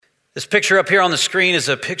This picture up here on the screen is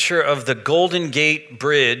a picture of the Golden Gate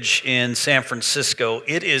Bridge in San Francisco.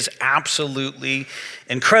 It is absolutely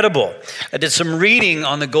incredible. I did some reading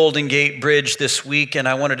on the Golden Gate Bridge this week, and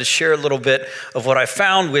I wanted to share a little bit of what I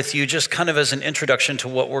found with you, just kind of as an introduction to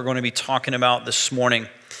what we're going to be talking about this morning.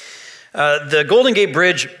 The Golden Gate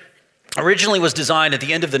Bridge originally was designed at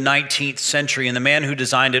the end of the 19th century, and the man who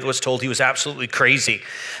designed it was told he was absolutely crazy,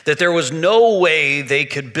 that there was no way they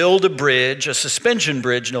could build a bridge, a suspension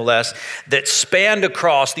bridge no less, that spanned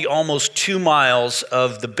across the almost 2 miles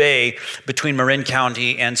of the bay between Marin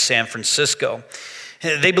County and San Francisco.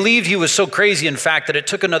 They believed he was so crazy, in fact, that it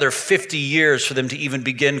took another 50 years for them to even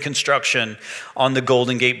begin construction on the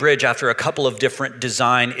Golden Gate Bridge after a couple of different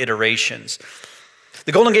design iterations.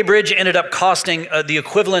 The Golden Gate Bridge ended up costing the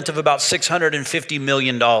equivalent of about $650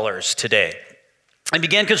 million today. They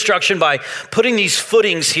began construction by putting these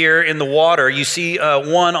footings here in the water. You see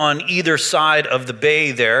one on either side of the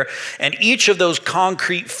bay there, and each of those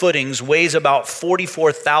concrete footings weighs about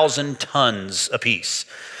 44,000 tons apiece.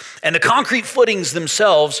 And the concrete footings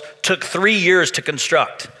themselves took 3 years to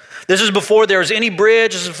construct. This is before there was any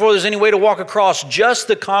bridge, this is before there's any way to walk across. Just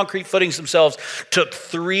the concrete footings themselves took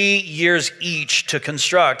 3 years each to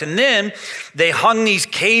construct. And then they hung these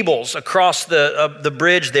cables across the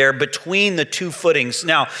bridge there between the two footings.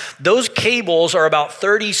 Now, those cables are about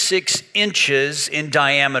 36 inches in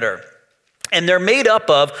diameter. And they're made up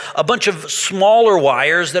of a bunch of smaller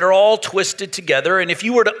wires that are all twisted together. And if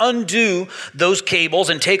you were to undo those cables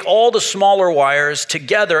and take all the smaller wires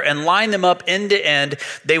together and line them up end to end,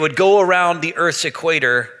 they would go around the Earth's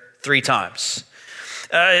equator 3 times.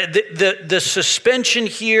 The suspension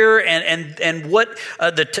here and what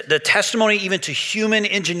the testimony even to human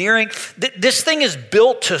engineering, this thing is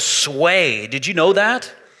built to sway. Did you know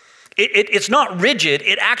that? It's not rigid,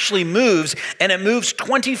 it actually moves, and it moves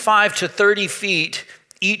 25 to 30 feet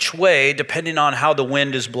each way, depending on how the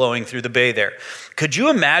wind is blowing through the bay there. Could you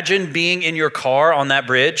imagine being in your car on that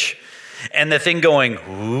bridge and the thing going,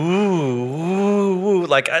 ooh,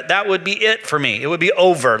 like that would be it for me. It would be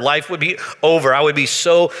over. Life would be over. I would be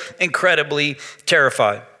so incredibly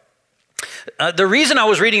terrified. The reason I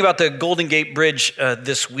was reading about the Golden Gate Bridge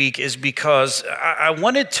this week is because I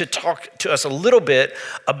wanted to talk to us a little bit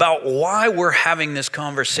about why we're having this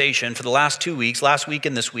conversation for the last 2 weeks, last week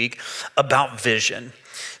and this week, about vision.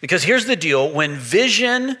 Because here's the deal, when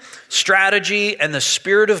vision, strategy, and the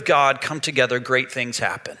Spirit of God come together, great things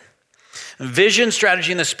happen. Vision,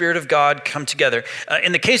 strategy, and the Spirit of God come together.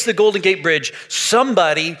 In the case of the Golden Gate Bridge,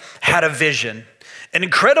 somebody had a vision. An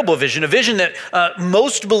incredible vision, a vision that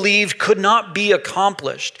most believed could not be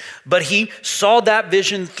accomplished. But he saw that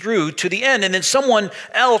vision through to the end. And then someone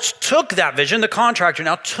else took that vision, the contractor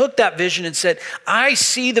now took that vision and said, I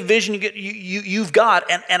see the vision you've got,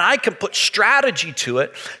 and I can put strategy to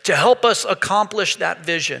it to help us accomplish that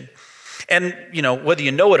vision. And, you know, whether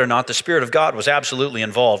you know it or not, the Spirit of God was absolutely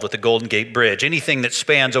involved with the Golden Gate Bridge. Anything that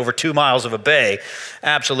spans over 2 miles of a bay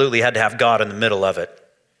absolutely had to have God in the middle of it.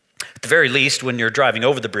 At the very least, when you're driving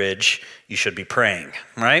over the bridge, you should be praying,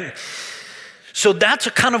 right? So that's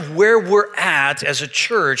kind of where we're at as a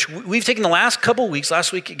church. We've taken the last couple of weeks,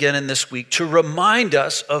 last week again and this week, to remind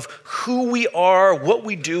us of who we are, what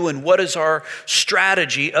we do, and what is our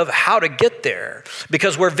strategy of how to get there.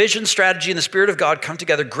 Because where vision, strategy, and the Spirit of God come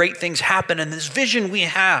together, great things happen. And this vision we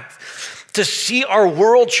have to see our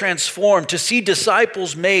world transformed, to see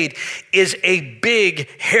disciples made, is a big,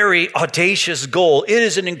 hairy, audacious goal. It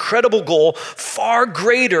is an incredible goal, far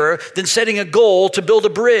greater than setting a goal to build a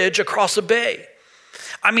bridge across a bay.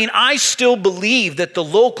 I mean, I still believe that the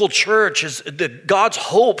local church is God's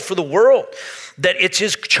hope for the world, that it's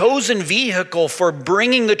his chosen vehicle for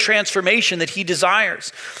bringing the transformation that he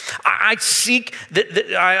desires. I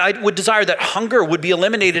would desire that hunger would be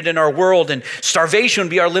eliminated in our world, and starvation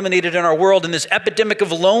would be eliminated in our world, and this epidemic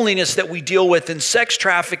of loneliness that we deal with, and sex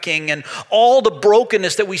trafficking, and all the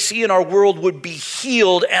brokenness that we see in our world would be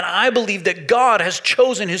healed. And I believe that God has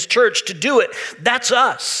chosen his church to do it. That's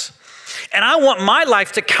us. And I want my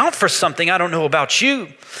life to count for something. I don't know about you.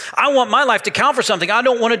 I want my life to count for something. I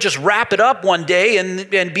don't want to just wrap it up one day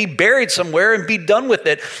and be buried somewhere and be done with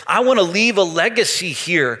it. I want to leave a legacy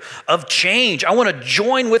here of change. I want to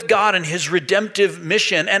join with God in his redemptive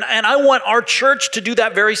mission. And I want our church to do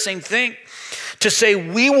that very same thing. To say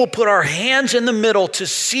we will put our hands in the middle to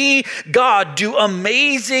see God do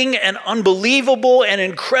amazing and unbelievable and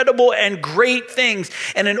incredible and great things.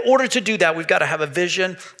 And in order to do that, we've got to have a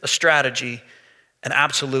vision, a strategy, and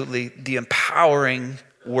absolutely the empowering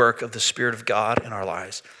work of the Spirit of God in our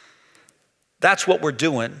lives. That's what we're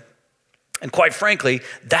doing And quite frankly,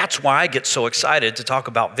 that's why I get so excited to talk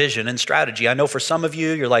about vision and strategy. I know for some of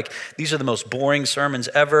you, you're like, these are the most boring sermons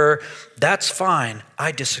ever. That's fine.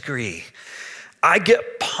 I disagree. I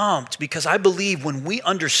get pumped because I believe when we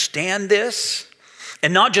understand this,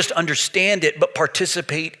 and not just understand it, but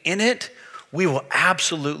participate in it, we will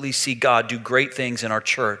absolutely see God do great things in our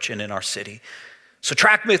church and in our city. So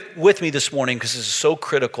track with me this morning because this is so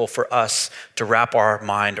critical for us to wrap our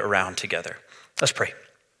mind around together. Let's pray.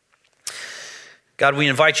 God, we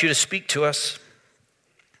invite you to speak to us.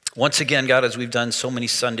 Once again, God, as we've done so many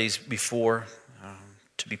Sundays before,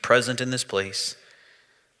 to be present in this place.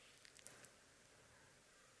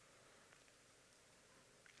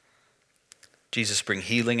 Jesus, bring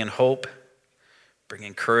healing and hope, bring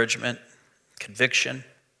encouragement, conviction.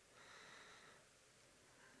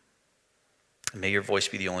 And may your voice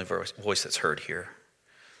be the only voice that's heard here.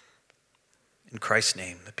 In Christ's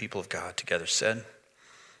name, the people of God together said,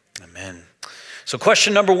 amen. So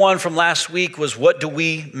question number one from last week was, what do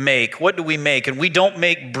we make? What do we make? And we don't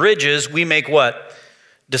make bridges, we make what?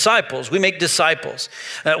 Disciples. We make disciples.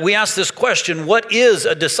 We ask this question, what is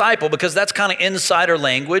a disciple? Because that's kind of insider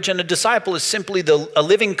language, and a disciple is simply a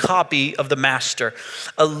living copy of the master.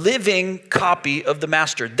 A living copy of the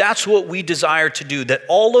master. That's what we desire to do, that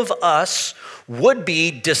all of us would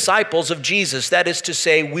be disciples of Jesus. That is to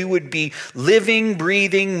say, we would be living,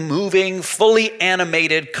 breathing, moving, fully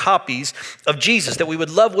animated copies of Jesus, that we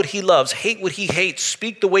would love what he loves, hate what he hates,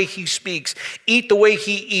 speak the way he speaks, eat the way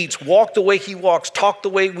he eats, walk the way he walks, talk the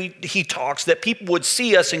way he talks, that people would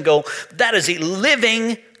see us and go, that is a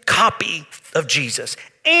living copy of Jesus.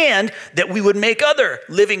 And that we would make other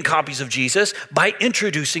living copies of Jesus by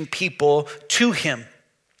introducing people to him.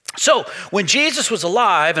 So when Jesus was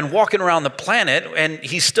alive and walking around the planet, and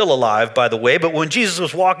he's still alive, by the way, but when Jesus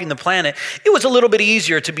was walking the planet, it was a little bit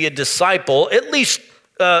easier to be a disciple, at least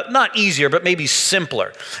not easier, but maybe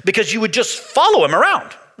simpler, because you would just follow him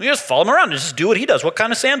around. You just follow him around and just do what he does. What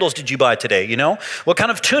kind of sandals did you buy today? You know, what kind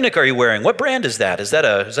of tunic are you wearing? What brand is that? Is that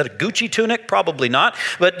a Gucci tunic? Probably not.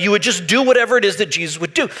 But you would just do whatever it is that Jesus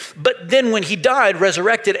would do. But then when he died,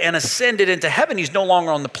 resurrected, and ascended into heaven, he's no longer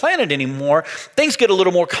on the planet anymore. Things get a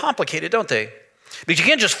little more complicated, don't they? Because you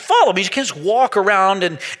can't just follow him. You can't just walk around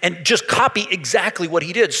and just copy exactly what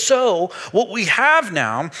he did. So what we have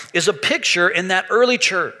now is a picture in that early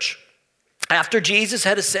church. After Jesus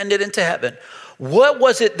had ascended into heaven, what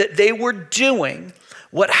was it that they were doing?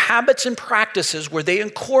 What habits and practices were they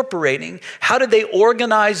incorporating? How did they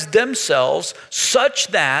organize themselves such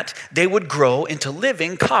that they would grow into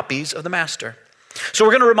living copies of the Master? So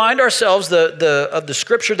we're going to remind ourselves of the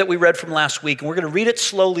scripture that we read from last week, and we're going to read it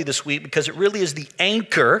slowly this week because it really is the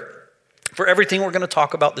anchor for everything we're going to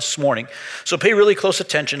talk about this morning. So pay really close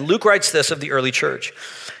attention. Luke writes this of the early church.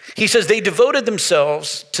 He says, they devoted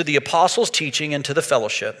themselves to the apostles' teaching and to the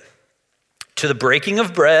fellowship, to the breaking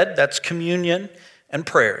of bread, that's communion, and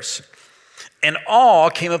prayers. And awe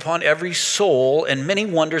came upon every soul, and many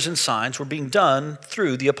wonders and signs were being done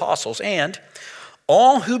through the apostles. And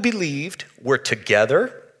all who believed were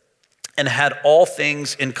together and had all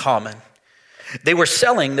things in common. They were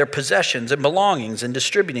selling their possessions and belongings and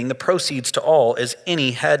distributing the proceeds to all as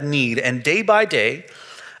any had need. And day by day,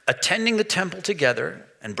 attending the temple together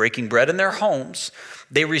and breaking bread in their homes,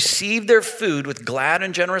 they received their food with glad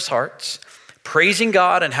and generous hearts, praising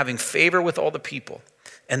God and having favor with all the people.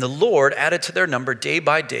 And the Lord added to their number day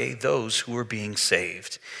by day those who were being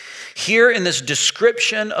saved. Here in this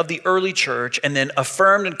description of the early church, and then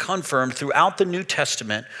affirmed and confirmed throughout the New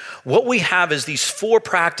Testament, what we have is these four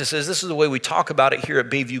practices. This is the way we talk about it here at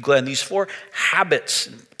Bayview Glen. These four habits,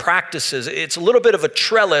 practices. It's a little bit of a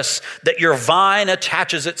trellis that your vine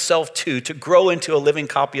attaches itself to grow into a living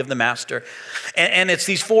copy of the Master. And it's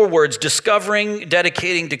these four words: discovering,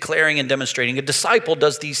 dedicating, declaring, and demonstrating. A disciple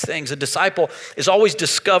does these things. A disciple is always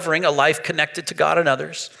discovering a life connected to God and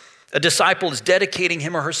others. A disciple is dedicating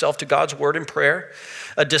him or herself to God's word and prayer.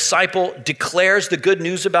 A disciple declares the good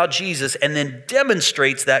news about Jesus and then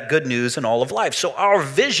demonstrates that good news in all of life. So our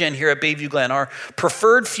vision here at Bayview Glen, our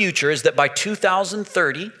preferred future, is that by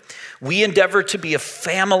 2030, we endeavor to be a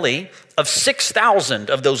family of 6,000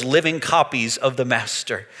 of those living copies of the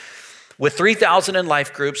Master, with 3,000 in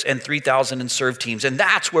life groups and 3,000 in serve teams. And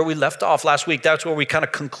that's where we left off last week. That's where we kind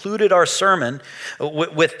of concluded our sermon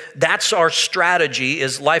with that's our strategy,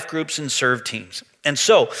 is life groups and serve teams. And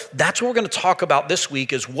so that's what we're going to talk about this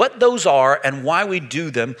week, is what those are and why we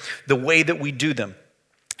do them the way that we do them.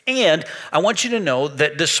 And I want you to know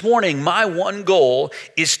that this morning, my one goal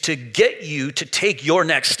is to get you to take your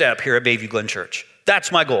next step here at Bayview Glen Church. That's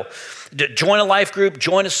my goal. Join a life group,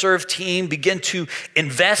 join a serve team, begin to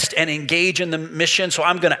invest and engage in the mission. So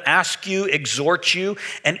I'm going to ask you, exhort you,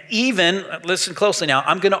 and even, listen closely now,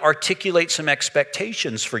 I'm going to articulate some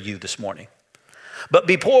expectations for you this morning. But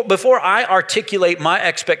before I articulate my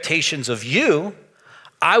expectations of you,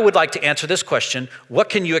 I would like to answer this question: what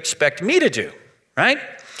can you expect me to do, right?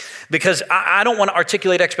 Because I don't want to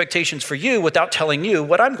articulate expectations for you without telling you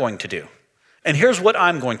what I'm going to do. And here's what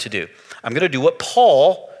I'm going to do. I'm going to do what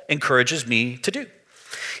Paul encourages me to do.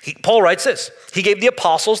 Paul writes this: he gave the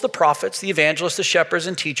apostles, the prophets, the evangelists, the shepherds,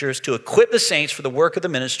 and teachers to equip the saints for the work of the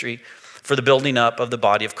ministry, for the building up of the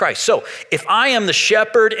body of Christ. So if I am the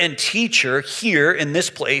shepherd and teacher here in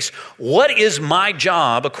this place, what is my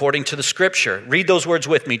job according to the scripture? Read those words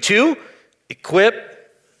with me. To equip.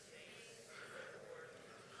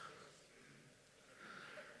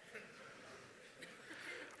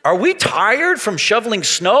 Are we tired from shoveling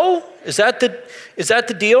snow? Is that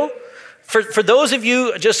the deal? For those of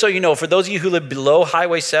you, just so you know, for those of you who live below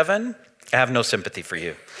Highway 7, I have no sympathy for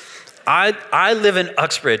you. I live in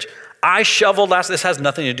Uxbridge. I shoveled this has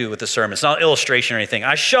nothing to do with the sermon. It's not an illustration or anything.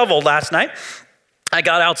 I shoveled last night. I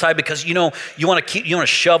got outside because, you want to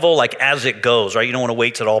shovel like as it goes, right? You don't want to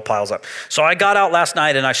wait till it all piles up. So I got out last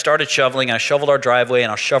night and I started shoveling, and I shoveled our driveway and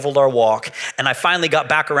I shoveled our walk. And I finally got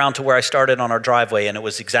back around to where I started on our driveway, and it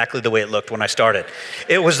was exactly the way it looked when I started.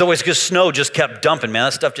 It was the way, because snow just kept dumping, man.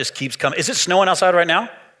 That stuff just keeps coming. Is it snowing outside right now?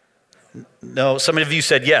 No, some of you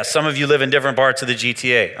said yes. Some of you live in different parts of the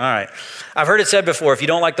GTA. All right. I've heard it said before, if you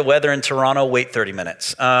don't like the weather in Toronto, wait 30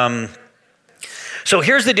 minutes. So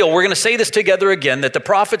here's the deal. We're going to say this together again, that the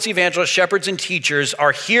prophets, evangelists, shepherds, and teachers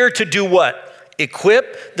are here to do what?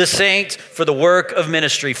 Equip the saints for the work of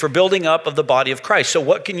ministry, for building up of the body of Christ. So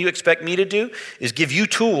what can you expect me to do? Is give you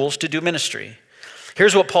tools to do ministry.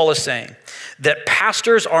 Here's what Paul is saying: that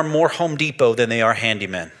pastors are more Home Depot than they are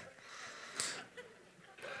handymen.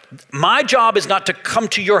 My job is not to come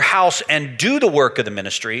to your house and do the work of the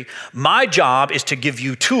ministry. My job is to give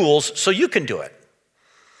you tools so you can do it.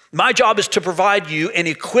 My job is to provide you and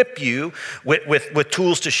equip you with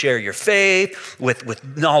tools to share your faith,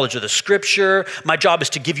 with knowledge of the scripture. My job is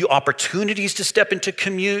to give you opportunities to step into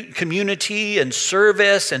community and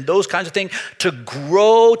service and those kinds of things, to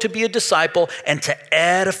grow to be a disciple and to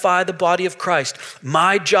edify the body of Christ.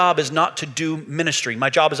 My job is not to do ministry. My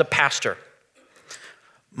job as a pastor.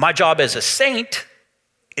 My job as a saint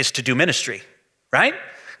is to do ministry, right?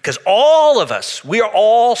 Because all of us, we are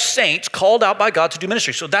all saints called out by God to do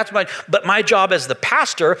ministry. So but my job as the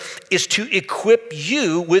pastor is to equip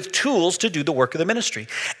you with tools to do the work of the ministry.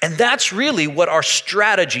 And that's really what our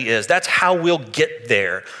strategy is. That's how we'll get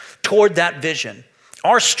there, toward that vision.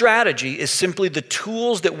 Our strategy is simply the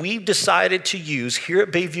tools that we've decided to use here at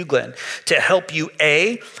Bayview Glen to help you,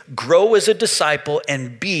 A, grow as a disciple,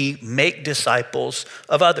 and B, make disciples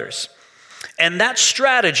of others. And that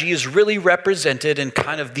strategy is really represented in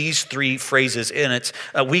kind of these three phrases in it: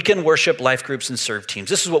 weekend worship, life groups, and serve teams.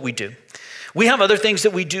 This is what we do. We have other things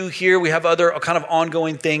that we do here. We have other kind of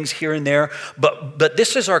ongoing things here and there. But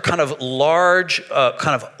this is our kind of large,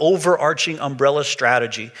 kind of overarching umbrella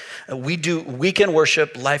strategy. We do weekend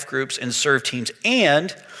worship, life groups, and serve teams.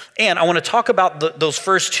 And I want to talk about those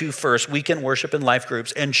first two first, weekend worship and life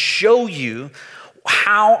groups, and show you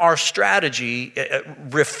how our strategy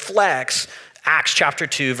reflects Acts chapter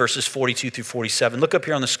 2, verses 42 through 47. Look up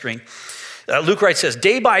here on the screen. Luke writes this: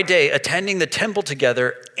 day by day, attending the temple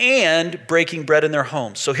together and breaking bread in their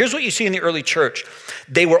homes. So here's what you see in the early church.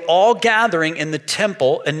 They were all gathering in the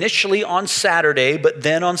temple, initially on Saturday, but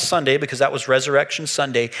then on Sunday, because that was Resurrection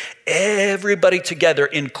Sunday, everybody together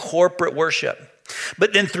in corporate worship.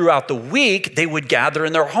 But then throughout the week, they would gather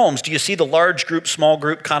in their homes. Do you see the large group, small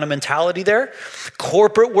group kind of mentality there?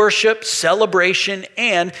 Corporate worship, celebration,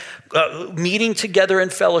 and meeting together in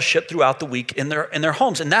fellowship throughout the week in their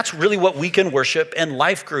homes. And that's really what weekend worship and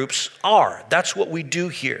life groups are. That's what we do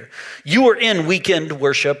here. You are in weekend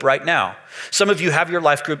worship right now. Some of you have your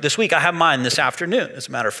life group this week. I have mine this afternoon, as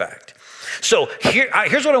a matter of fact. So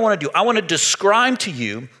here's what I want to do. I want to describe to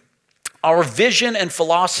you our vision and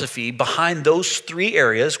philosophy behind those three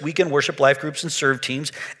areas: weekend worship, life groups, and serve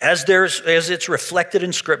teams, as it's reflected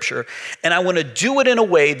in scripture. And I want to do it in a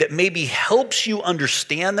way that maybe helps you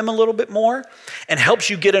understand them a little bit more and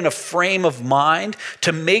helps you get in a frame of mind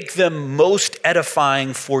to make them most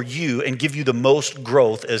edifying for you and give you the most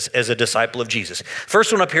growth as a disciple of Jesus.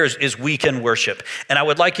 First one up here is weekend worship. And I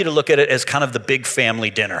would like you to look at it as kind of the big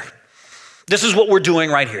family dinner. This is what we're doing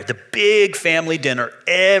right here, the big family dinner.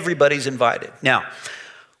 Everybody's invited. Now,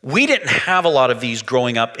 we didn't have a lot of these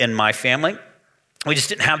growing up in my family. We just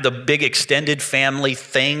didn't have the big extended family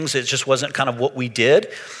things. It just wasn't kind of what we did.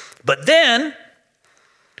 But then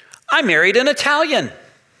I married an Italian.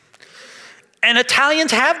 And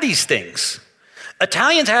Italians have these things.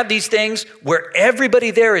 Italians have these things where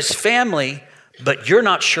everybody there is family, but you're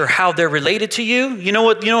not sure how they're related to you. You know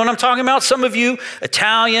what I'm talking about? Some of you,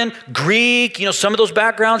 Italian, Greek, some of those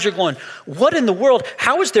backgrounds, you're going, what in the world?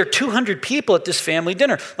 How is there 200 people at this family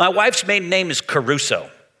dinner? My wife's maiden name is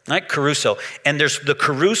Caruso. Right, Caruso. And there's the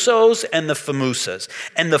Carusos and the Famusas.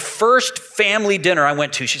 And the first family dinner I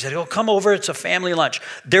went to, she said, come over, it's a family lunch.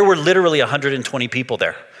 There were literally 120 people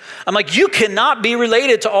there. I'm like, you cannot be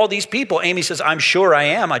related to all these people. Amy says, I'm sure I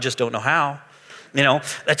am, I just don't know how.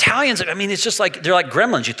 Italians, it's just like, they're like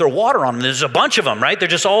gremlins. You throw water on them. There's a bunch of them, right? They're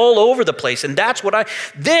just all over the place. And that's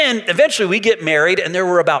then eventually we get married and there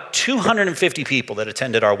were about 250 people that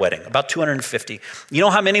attended our wedding, about 250. You know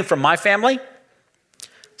how many from my family?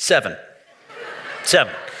 7.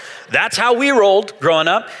 That's how we rolled growing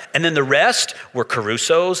up. And then the rest were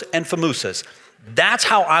Carusos and Famusas. That's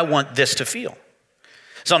how I want this to feel.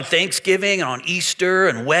 So on Thanksgiving and on Easter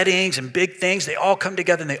and weddings and big things, they all come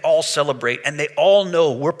together and they all celebrate and they all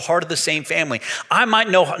know we're part of the same family. I might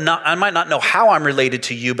not know how I'm related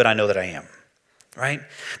to you, but I know that I am. Right?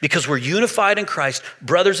 Because we're unified in Christ,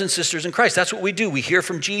 brothers and sisters in Christ. That's what we do. We hear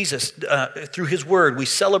from Jesus through his word. We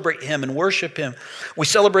celebrate him and worship him. We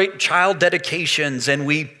celebrate child dedications and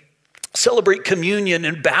we celebrate communion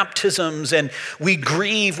and baptisms and we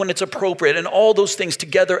grieve when it's appropriate and all those things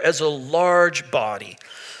together as a large body.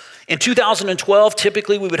 In 2012,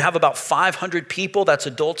 typically we would have about 500 people, that's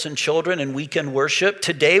adults and children, in weekend worship.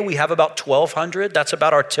 Today we have about 1,200. That's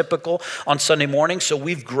about our typical on Sunday morning. So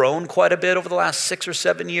we've grown quite a bit over the last 6 or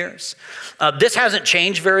 7 years. This hasn't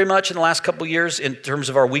changed very much in the last couple of years in terms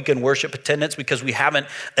of our weekend worship attendance because we haven't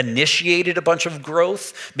initiated a bunch of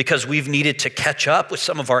growth because we've needed to catch up with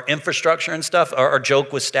some of our infrastructure and stuff. Our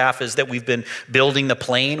joke with staff is that we've been building the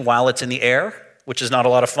plane while it's in the air, which is not a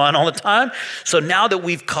lot of fun all the time. So now that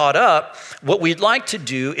we've caught up, what we'd like to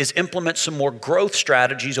do is implement some more growth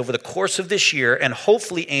strategies over the course of this year and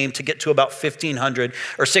hopefully aim to get to about 1,500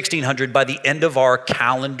 or 1,600 by the end of our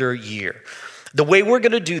calendar year. The way we're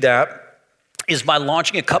going to do that is by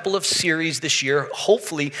launching a couple of series this year,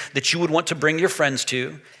 hopefully that you would want to bring your friends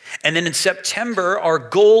to. And then in September, our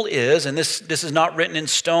goal is, and this is not written in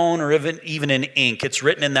stone or even in ink, it's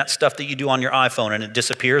written in that stuff that you do on your iPhone and it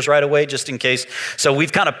disappears right away just in case. So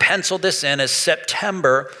we've kind of penciled this in as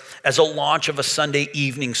September as a launch of a Sunday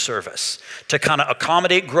evening service to kind of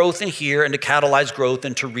accommodate growth in here and to catalyze growth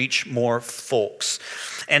and to reach more folks.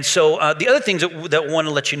 And so the other things that I want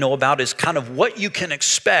to let you know about is kind of what you can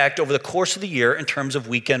expect over the course of the year in terms of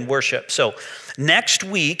weekend worship. So next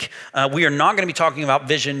week, we are not going to be talking about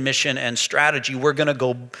vision, mission, and strategy. We're going to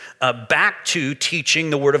go back to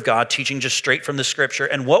teaching the Word of God, teaching just straight from the Scripture.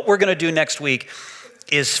 And what we're going to do next week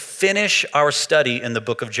is finish our study in the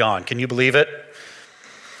book of John. Can you believe it?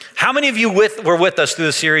 How many of you were with us through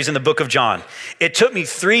the series in the book of John? It took me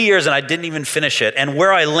 3 years and I didn't even finish it. And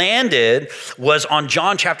where I landed was on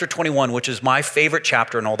John chapter 21, which is my favorite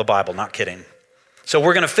chapter in all the Bible, not kidding. So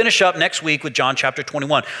we're going to finish up next week with John chapter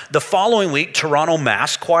 21. The following week, Toronto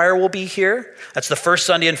Mass Choir will be here. That's the first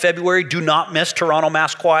Sunday in February. Do not miss Toronto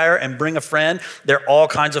Mass Choir and bring a friend. They're all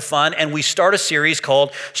kinds of fun. And we start a series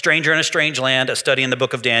called Stranger in a Strange Land, a study in the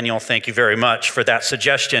book of Daniel. Thank you very much for that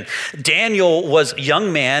suggestion. Daniel was a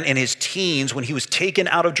young man in his teens when he was taken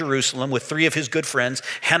out of Jerusalem with 3 of his good friends,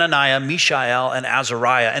 Hananiah, Mishael, and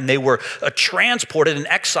Azariah. And they were transported and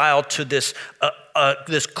exiled to this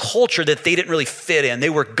culture that they didn't really fit in. They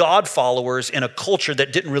were God followers in a culture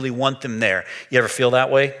that didn't really want them there. You ever feel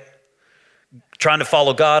that way? Trying to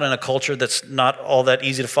follow God in a culture that's not all that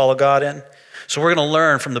easy to follow God in? So we're going to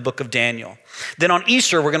learn from the book of Daniel. Then on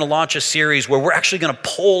Easter, we're going to launch a series where we're actually going to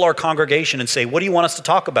poll our congregation and say, what do you want us to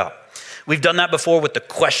talk about? We've done that before with the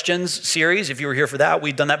questions series. If you were here for that,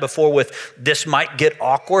 we've done that before with This Might Get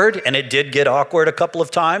Awkward, and it did get awkward a couple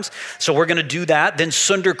of times. So we're going to do that. Then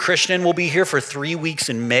Sundar Krishnan will be here for 3 weeks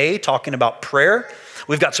in May talking about prayer.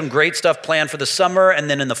 We've got some great stuff planned for the summer, and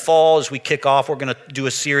then in the fall, as we kick off, we're going to do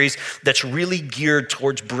a series that's really geared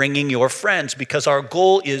towards bringing your friends because our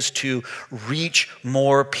goal is to reach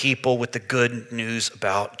more people with the good news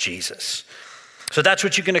about Jesus. So that's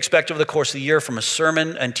what you can expect over the course of the year from a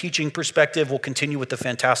sermon and teaching perspective. We'll continue with the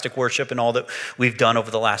fantastic worship and all that we've done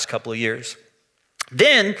over the last couple of years.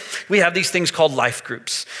 Then we have these things called life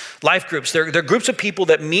groups. Life groups, they're groups of people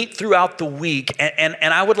that meet throughout the week. And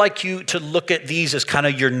I would like you to look at these as kind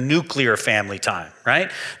of your nuclear family time,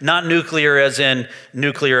 right? Not nuclear as in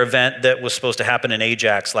nuclear event that was supposed to happen in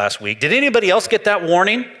Ajax last week. Did anybody else get that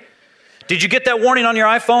warning? Did you get that warning on your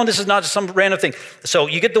iPhone? This is not just some random thing. So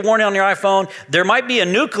you get the warning on your iPhone, there might be a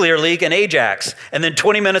nuclear leak in Ajax. And then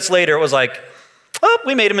 20 minutes later, it was like, oh,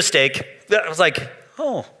 we made a mistake. I was like,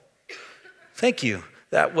 oh, thank you.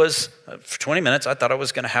 That was, for 20 minutes, I thought I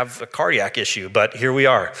was going to have a cardiac issue, but here we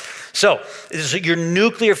are. So your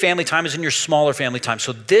nuclear family time is in your smaller family time.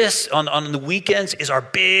 So this, on the weekends, is our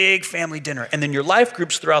big family dinner. And then your life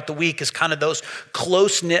groups throughout the week is kind of those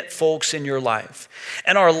close-knit folks in your life.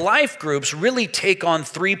 And our life groups really take on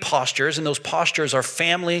three postures, and those postures are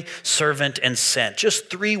family, servant, and sent. Just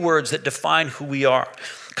three words that define who we are.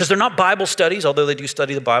 Because they're not Bible studies, although they do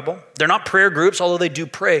study the Bible. They're not prayer groups, although they do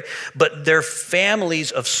pray. But they're families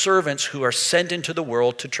of servants who are sent into the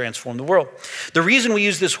world to transform the world. The reason we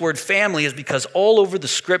use this word family is because all over the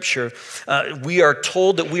scripture, we are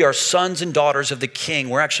told that we are sons and daughters of the King.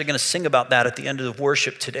 We're actually going to sing about that at the end of the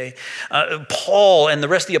worship today. Paul and the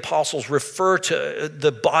rest of the apostles refer to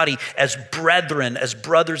the body as brethren, as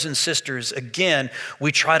brothers and sisters. Again,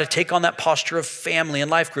 we try to take on that posture of family and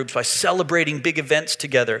life groups by celebrating big events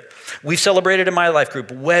together. We've celebrated in my life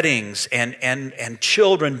group weddings and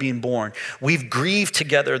children being born. We've grieved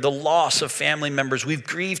together the loss of family members. We've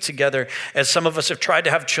grieved together as some of us have tried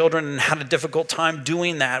to have children and had a difficult time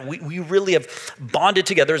doing that. We really have bonded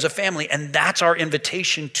together as a family, and that's our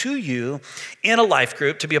invitation to you in a life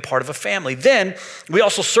group to be a part of a family. Then we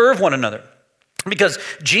also serve one another. Because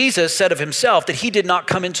Jesus said of himself that he did not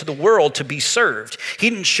come into the world to be served.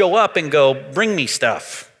 He didn't show up and go, bring me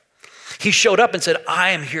stuff. He showed up and said,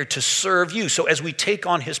 I am here to serve you. So as we take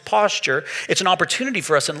on his posture, it's an opportunity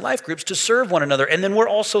for us in life groups to serve one another. And then we're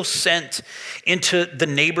also sent into the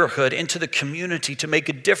neighborhood, into the community to make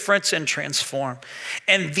a difference and transform.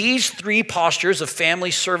 And these three postures of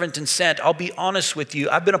family, servant, and sent, I'll be honest with you,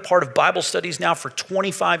 I've been a part of Bible studies now for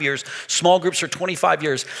 25 years, small groups for 25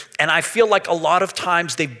 years. And I feel like a lot of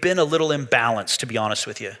times they've been a little imbalanced, to be honest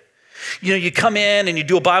with you. You know, you come in and you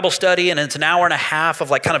do a Bible study and it's an hour and a half of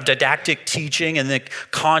like kind of didactic teaching and the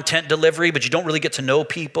content delivery, but you don't really get to know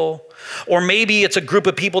people. Or maybe it's a group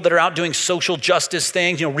of people that are out doing social justice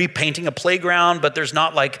things, you know, repainting a playground, but there's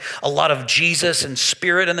not like a lot of Jesus and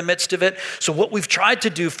spirit in the midst of it. So what we've tried to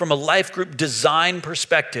do from a life group design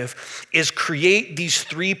perspective is create these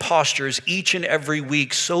three postures each and every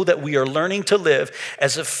week so that we are learning to live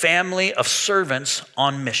as a family of servants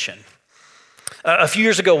on mission. A few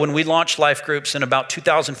years ago when we launched life groups in about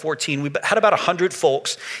 2014, we had about 100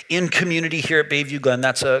 folks in community here at Bayview Glen.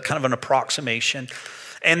 That's a kind of an approximation.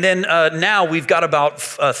 And then now we've got about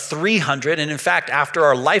 300. And in fact, after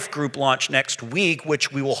our life group launch next week,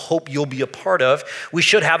 which we will hope you'll be a part of, we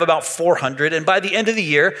should have about 400. And by the end of the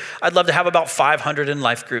year, I'd love to have about 500 in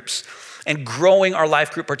life groups. And growing our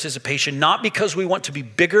life group participation, not because we want to be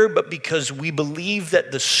bigger, but because we believe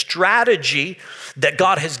that the strategy that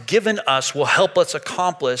God has given us will help us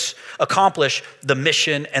accomplish the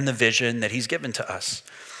mission and the vision that he's given to us.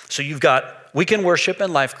 So you've got weekend worship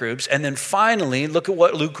and life groups. And then finally, look at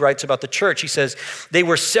what Luke writes about the church. He says, they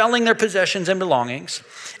were selling their possessions and belongings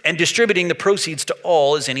and distributing the proceeds to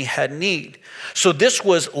all as any had need. So this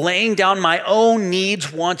was laying down my own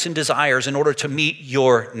needs, wants, and desires in order to meet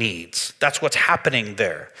your needs. That's what's happening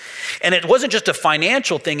there. And it wasn't just a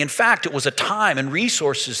financial thing. In fact, it was a time and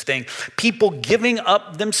resources thing. People giving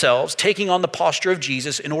up themselves, taking on the posture of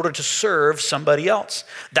Jesus in order to serve somebody else.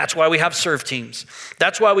 That's why we have serve teams.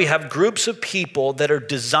 That's why we have groups of people that are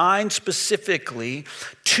designed specifically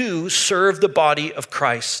to serve the body of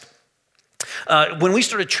Christ. When we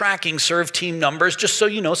started tracking serve team numbers, just so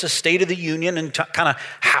you know, it's a state of the union and kind of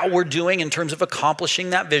how we're doing in terms of accomplishing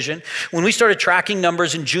that vision. When we started tracking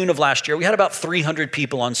numbers in June of last year, we had about 300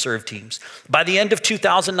 people on serve teams. By the end of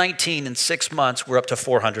 2019, in 6 months, we're up to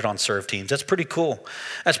 400 on serve teams. That's pretty cool.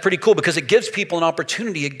 That's pretty cool because it gives people an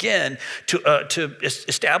opportunity, again, to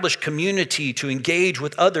establish community, to engage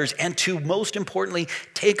with others, and to, most importantly,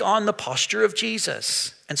 take on the posture of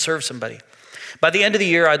Jesus and serve somebody. By the end of the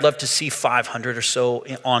year, I'd love to see 500 or so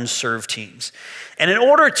on serve teams. And in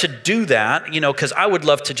order to do that, you know, because I would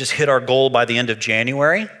love to just hit our goal by the end of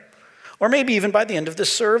January, or maybe even by the end of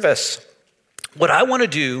this service. What I want to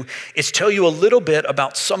do is tell you a little bit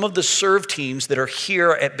about some of the serve teams that are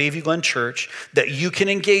here at Bayview Glen Church that you can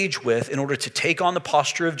engage with in order to take on the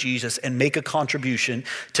posture of Jesus and make a contribution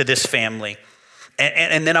to this family.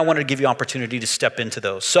 And then I wanted to give you opportunity to step into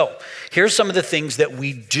those. So here's some of the things that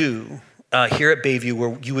we do here at Bayview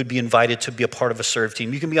where you would be invited to be a part of a serve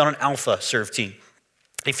team. You can be on an alpha serve team.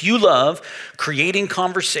 If you love creating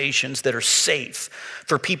conversations that are safe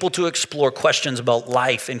for people to explore questions about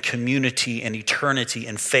life and community and eternity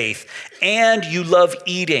and faith, and you love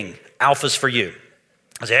eating, alpha's for you.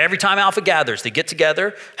 So every time Alpha gathers, they get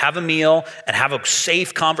together, have a meal, and have a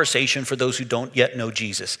safe conversation for those who don't yet know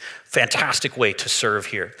Jesus. Fantastic way to serve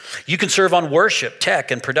here. You can serve on worship,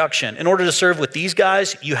 tech, and production. In order to serve with these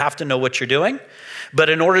guys, you have to know what you're doing. But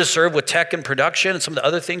in order to serve with tech and production and some of the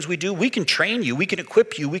other things we do, we can train you, we can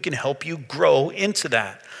equip you, we can help you grow into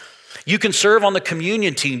that. You can serve on the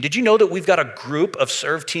communion team. Did you know that we've got a group of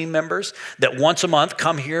serve team members that once a month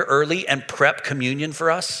come here early and prep communion for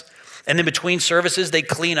us? And then between services, they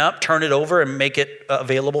clean up, turn it over, and make it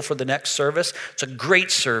available for the next service. It's a great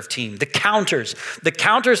serve team. The counters,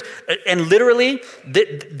 and literally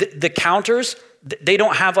the counters, they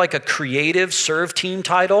don't have like a creative serve team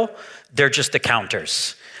title. They're just the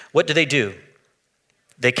counters. What do?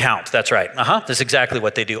 They count. That's right. That's exactly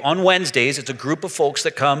what they do. On Wednesdays, it's a group of folks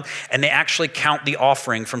that come and they actually count the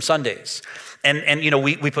offering from Sundays. And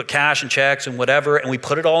we put cash and checks and whatever, and we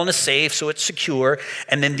put it all in a safe so it's secure.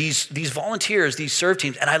 And then these volunteers, these serve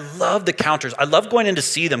teams, and I love the counters. I love going in to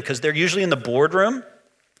see them because they're usually in the boardroom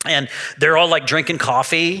and they're all like drinking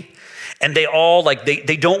coffee. And they all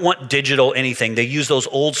they don't want digital anything. They use those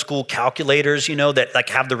old school calculators, that like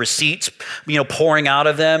have the receipts, pouring out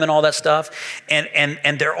of them and all that stuff.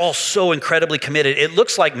 And they're all so incredibly committed. It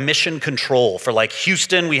looks like mission control for like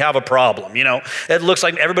Houston, we have a problem. It looks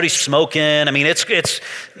like everybody's smoking. I mean,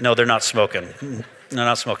 no, they're not smoking. No,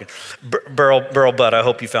 not smoking. Burl Butt, I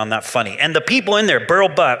hope you found that funny. And the people in there, Burl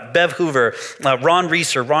Butt, Bev Hoover, Ron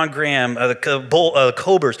Reeser, Ron Graham, the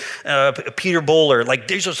Cobers, Peter Bowler,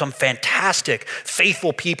 these are some fantastic,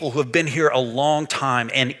 faithful people who have been here a long time.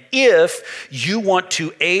 And if you want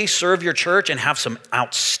to, serve your church and have some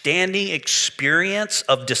outstanding experience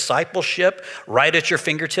of discipleship right at your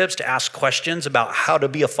fingertips to ask questions about how to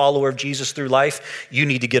be a follower of Jesus through life, you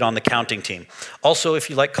need to get on the counting team. Also, if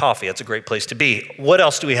you like coffee, it's a great place to be. What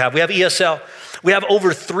else do we have? We have ESL. We have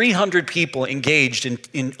over 300 people engaged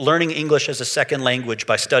in learning English as a second language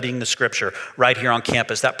by studying the scripture right here on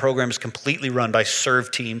campus. That program is completely run by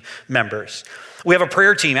serve team members. We have a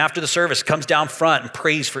prayer team after the service, comes down front and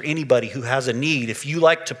prays for anybody who has a need. If you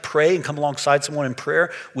like to pray and come alongside someone in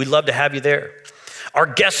prayer, we'd love to have you there. Our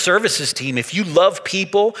guest services team, if you love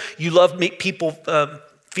people, you love people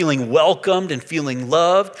feeling welcomed and feeling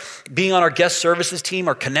loved, being on our guest services team,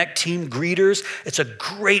 our Connect team greeters, it's a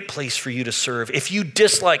great place for you to serve. If you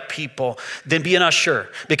dislike people, then be an usher,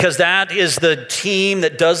 because that is the team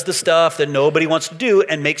that does the stuff that nobody wants to do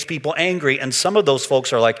and makes people angry. And some of those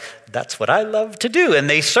folks are like, that's what I love to do. And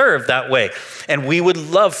they serve that way. And we would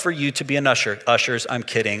love for you to be an usher. Ushers, I'm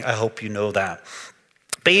kidding. I hope you know that.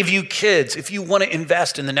 Bayview Kids, if you want to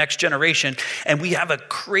invest in the next generation, and we have a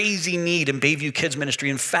crazy need in Bayview Kids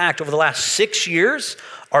ministry. In fact, over the last 6 years,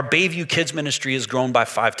 our Bayview Kids ministry has grown by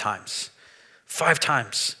 5 times. 5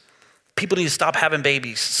 times. People need to stop having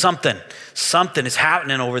babies. Something is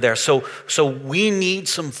happening over there. So we need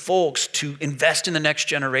some folks to invest in the next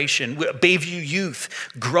generation. Bayview Youth,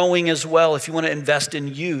 growing as well. If you want to invest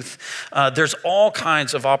in youth, there's all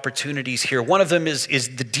kinds of opportunities here. One of them is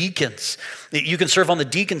the deacons. You can serve on the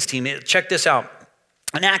deacons team. Check this out.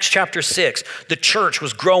 In Acts chapter 6, the church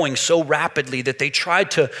was growing so rapidly that they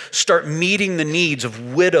tried to start meeting the needs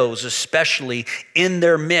of widows, especially in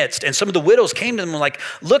their midst. And some of the widows came to them and were like,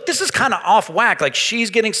 look, this is kind of off whack. Like she's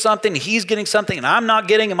getting something, he's getting something, and I'm not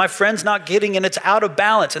getting, and my friend's not getting, and it's out of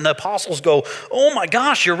balance. And the apostles go, oh my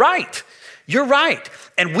gosh, you're right. You're right.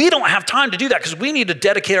 And we don't have time to do that because we need to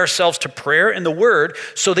dedicate ourselves to prayer and the word.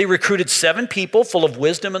 So they recruited 7 people full of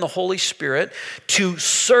wisdom and the Holy Spirit to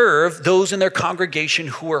serve those in their congregation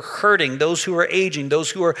who are hurting, those who are aging,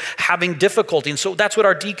 those who are having difficulty. And so that's what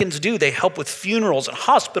our deacons do. They help with funerals and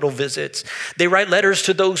hospital visits. They write letters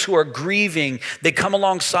to those who are grieving. They come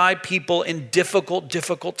alongside people in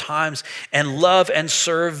difficult times and love and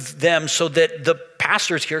serve them so that the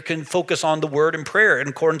pastors here can focus on the word and prayer in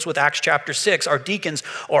accordance with Acts chapter 6. Our deacons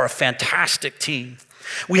are a fantastic team.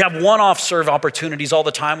 We have one-off serve opportunities all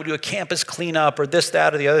the time. We do a campus cleanup or this,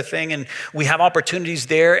 that, or the other thing, and we have opportunities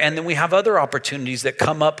there, and then we have other opportunities that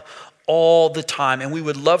come up all the time. And we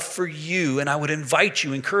would love for you, and I would invite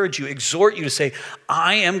you, encourage you, exhort you to say,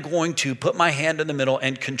 I am going to put my hand in the middle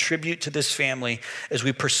and contribute to this family as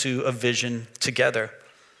we pursue a vision together.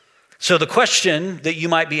 So the question that you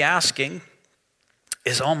might be asking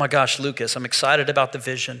is, oh my gosh, Lucas, I'm excited about the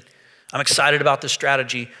vision. I'm excited about the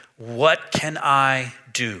strategy. What can I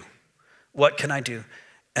do? What can I do?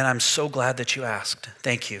 And I'm so glad that you asked.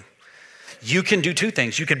 Thank you. You can do 2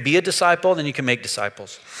 things. You can be a disciple, then you can make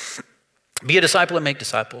disciples. Be a disciple and make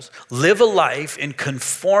disciples. Live a life in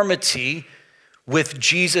conformity with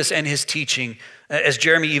Jesus and his teaching. As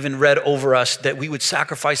Jeremy even read over us, that we would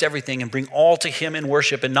sacrifice everything and bring all to him in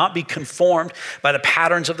worship and not be conformed by the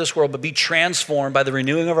patterns of this world, but be transformed by the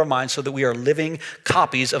renewing of our minds so that we are living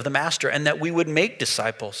copies of the master and that we would make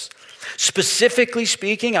disciples. Specifically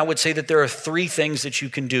speaking, I would say that there are three things that you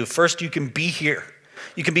can do. First, you can be here.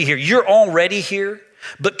 You can be here. You're already here,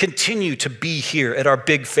 but continue to be here at our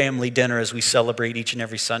big family dinner as we celebrate each and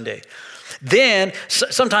every Sunday. Then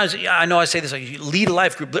sometimes, I know I say this, like, you lead a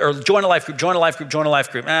life group or join a life group, join a life group, join a life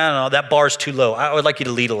group. I don't know, that bar's too low. I would like you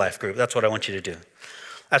to lead a life group. That's what I want you to do.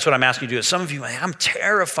 That's what I'm asking you to do. Some of you, I'm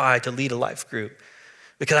terrified to lead a life group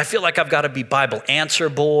because I feel like I've got to be Bible answer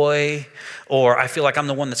boy, or I feel like I'm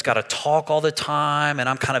the one that's got to talk all the time and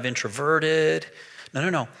I'm kind of introverted.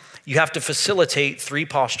 No. You have to facilitate three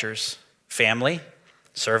postures: family,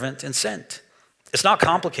 servant, and sent. It's not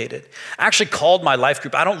complicated. I actually called my life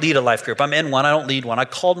group. I don't lead a life group. I'm in one. I don't lead one. I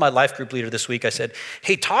called my life group leader this week. I said,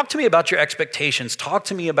 hey, talk to me about your expectations. Talk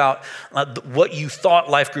to me about what you thought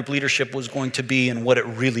life group leadership was going to be and what it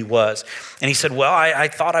really was. And he said, well, I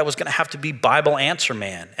thought I was going to have to be Bible answer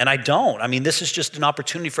man. And I don't. I mean, this is just an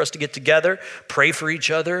opportunity for us to get together, pray for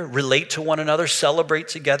each other, relate to one another, celebrate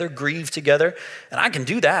together, grieve together. And I can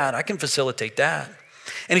do that. I can facilitate that.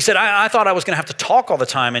 And he said, I thought I was going to have to talk all the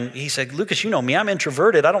time. And he said, Lucas, you know me, I'm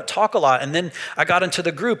introverted. I don't talk a lot. And then I got into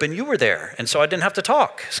the group and you were there. And so I didn't have to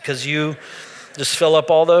talk because you just fill up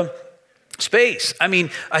all the space. I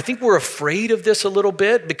mean, I think we're afraid of this a little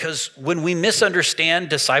bit because when we misunderstand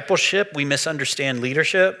discipleship, we misunderstand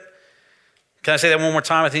leadership. Can I say that one more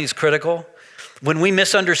time? I think it's critical. When we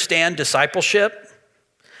misunderstand discipleship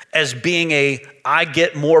as being I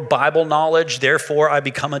get more Bible knowledge, therefore I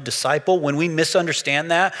become a disciple. When we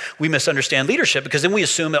misunderstand that, we misunderstand leadership because then we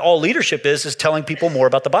assume that all leadership is telling people more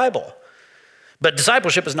about the Bible. But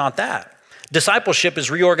discipleship is not that. Discipleship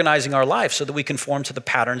is reorganizing our life so that we conform to the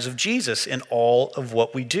patterns of Jesus in all of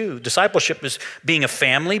what we do. Discipleship is being a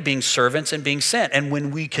family, being servants, and being sent. And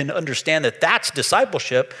when we can understand that that's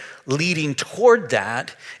discipleship, leading toward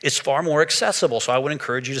that is far more accessible. So I would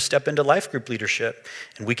encourage you to step into life group leadership,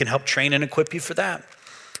 and we can help train and equip you for that.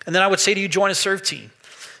 And then I would say to you, join a serve team.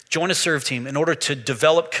 Join a serve team in order to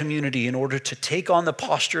develop community, in order to take on the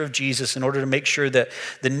posture of Jesus, in order to make sure that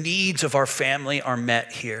the needs of our family are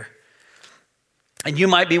met here. And you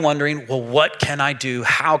might be wondering, well, what can I do?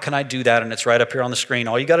 How can I do that? And it's right up here on the screen.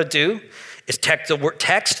 All you got to do is text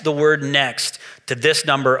the word next to this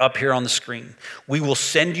number up here on the screen. We will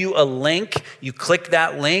send you a link. You click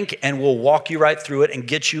that link and we'll walk you right through it and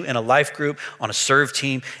get you in a life group on a serve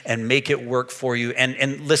team and make it work for you.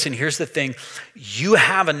 And listen, here's the thing. You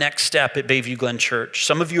have a next step at Bayview Glen Church.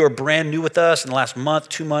 Some of you are brand new with us in the last month,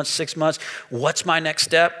 2 months, 6 months. What's my next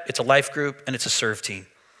step? It's a life group and it's a serve team.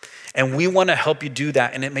 And we want to help you do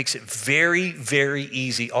that. And it makes it very, very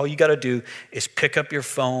easy. All you got to do is pick up your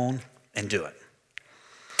phone and do it.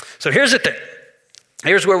 So here's the thing.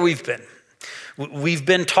 Here's where we've been. We've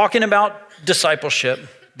been talking about discipleship,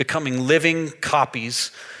 becoming living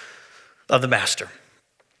copies of the master.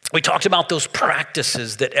 We talked about those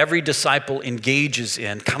practices that every disciple engages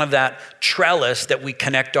in, kind of that trellis that we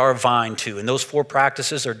connect our vine to. And those 4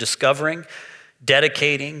 practices are discovering,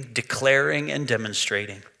 dedicating, declaring, and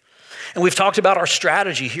demonstrating. And we've talked about our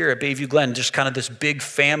strategy here at Bayview Glen, just kind of this big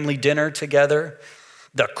family dinner together,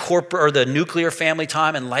 the corporate or the nuclear family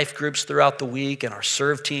time and life groups throughout the week and our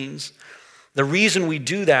serve teams. The reason we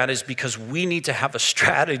do that is because we need to have a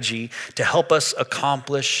strategy to help us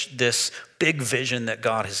accomplish this big vision that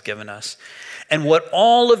God has given us. And what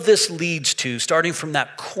all of this leads to, starting from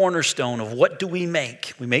that cornerstone of what do we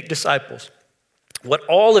make? We make disciples. What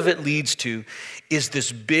all of it leads to is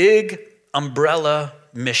this big umbrella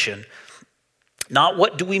mission. Not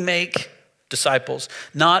what do we make disciples,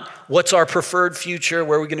 not what's our preferred future,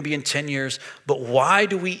 where are we going to be in 10 years, but why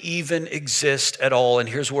do we even exist at all? And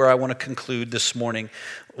here's where I want to conclude this morning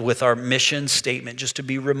with our mission statement, just to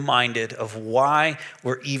be reminded of why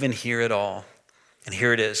we're even here at all. And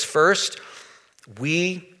here it is. First,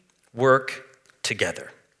 we work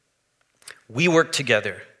together. We work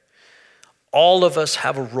together. All of us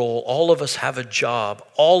have a role. All of us have a job.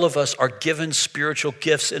 All of us are given spiritual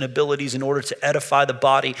gifts and abilities in order to edify the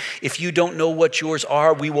body. If you don't know what yours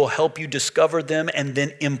are, we will help you discover them and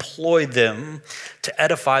then employ them to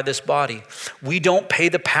edify this body. We don't pay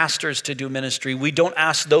the pastors to do ministry. We don't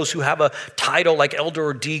ask those who have a title like elder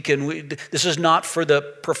or deacon. This is not for the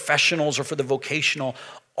professionals or for the vocational.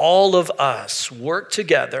 All of us work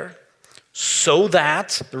together so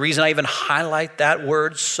that, the reason I even highlight that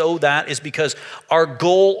word, so that, is because our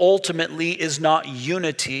goal ultimately is not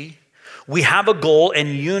unity. We have a goal, and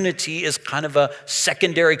unity is kind of a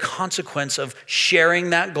secondary consequence of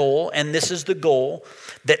sharing that goal. And this is the goal,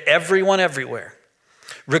 that everyone everywhere,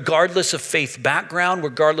 regardless of faith background,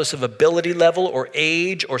 regardless of ability level or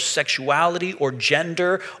age or sexuality or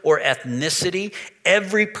gender or ethnicity,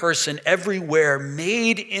 every person everywhere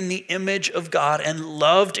made in the image of God and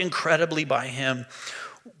loved incredibly by him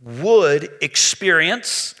would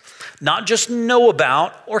experience, not just know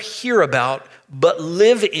about or hear about, but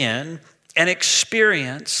live in and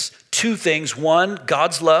experience two things. One,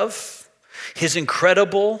 God's love, his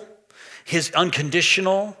incredible, his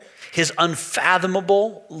unconditional, his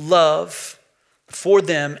unfathomable love for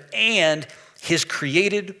them, and his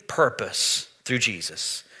created purpose through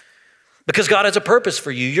Jesus. Because God has a purpose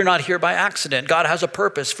for you. You're not here by accident. God has a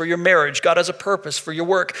purpose for your marriage. God has a purpose for your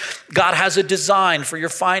work. God has a design for your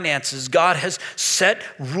finances. God has set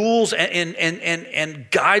rules and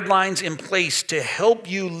guidelines in place to help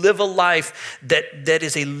you live a life that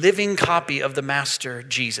is a living copy of the Master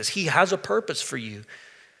Jesus. He has a purpose for you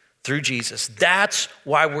through Jesus. That's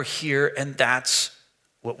why we're here, and that's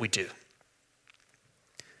what we do.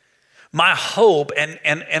 My hope, and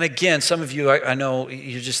again, some of you, I know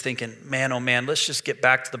you're just thinking, man, oh man, let's just get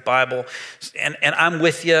back to the Bible. And I'm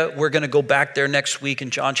with you. We're going to go back there next week in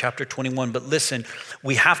John chapter 21. But listen,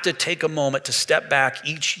 we have to take a moment to step back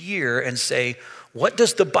each year and say, what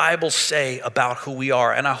does the Bible say about who we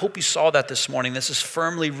are? And I hope you saw that this morning. This is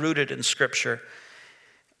firmly rooted in Scripture.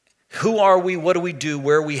 Who are we? What do we do?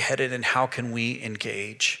 Where are we headed? And how can we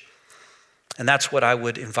engage? And that's what I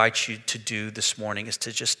would invite you to do this morning, is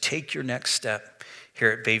to just take your next step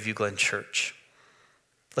here at Bayview Glen Church.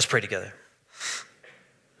 Let's pray together.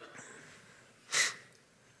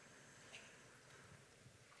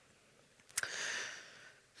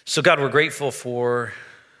 So God, we're grateful for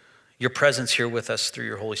your presence here with us through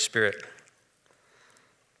your Holy Spirit.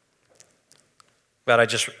 God, I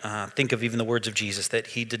just think of even the words of Jesus, that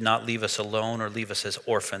he did not leave us alone or leave us as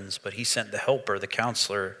orphans, but he sent the helper, the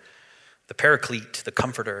counselor, the paraclete, the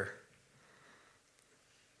comforter,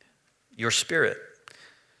 your Spirit,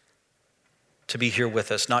 to be here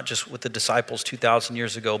with us, not just with the disciples 2,000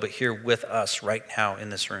 years ago, but here with us right now in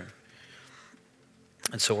this room.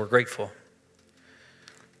 And so we're grateful.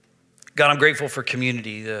 God, I'm grateful for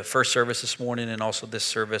community, the first service this morning and also this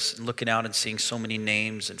service, and looking out and seeing so many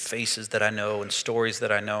names and faces that I know and stories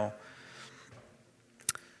that I know.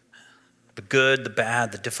 The good, the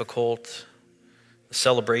bad, the difficult, the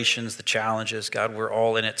celebrations, the challenges. God, we're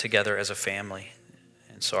all in it together as a family.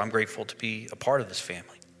 And so I'm grateful to be a part of this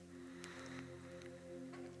family.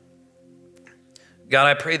 God,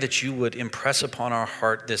 I pray that you would impress upon our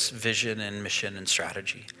heart this vision and mission and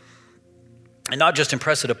strategy. And not just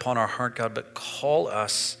impress it upon our heart, God, but call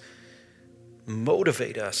us,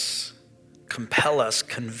 motivate us, compel us,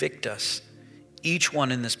 convict us. Each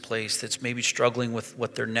one in this place that's maybe struggling with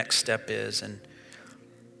what their next step is, and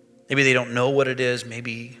maybe they don't know what it is.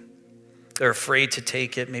 Maybe they're afraid to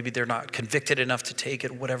take it. Maybe they're not convicted enough to take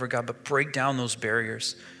it, whatever, God. But break down those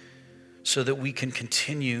barriers so that we can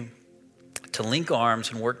continue to link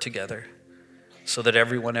arms and work together so that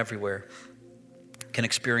everyone everywhere can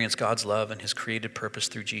experience God's love and his created purpose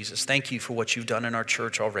through Jesus. Thank you for what you've done in our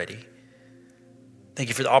church already. Thank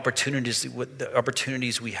you for the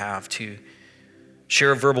opportunities we have to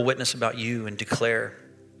share a verbal witness about you and declare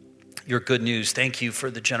your good news. Thank you for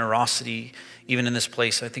the generosity, even in this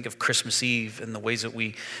place. I think of Christmas Eve and the ways that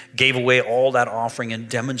we gave away all that offering and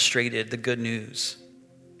demonstrated the good news.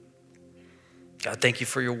 God, thank you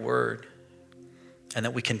for your word, and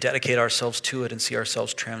that we can dedicate ourselves to it and see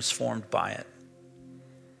ourselves transformed by it.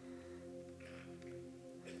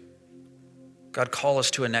 God, call us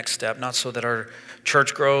to a next step, not so that our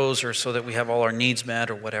church grows or so that we have all our needs met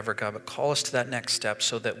or whatever, God, but call us to that next step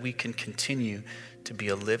so that we can continue to be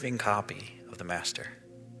a living copy of the Master.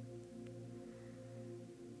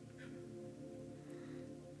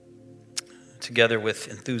 Together with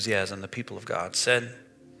enthusiasm, the people of God said,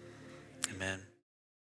 amen.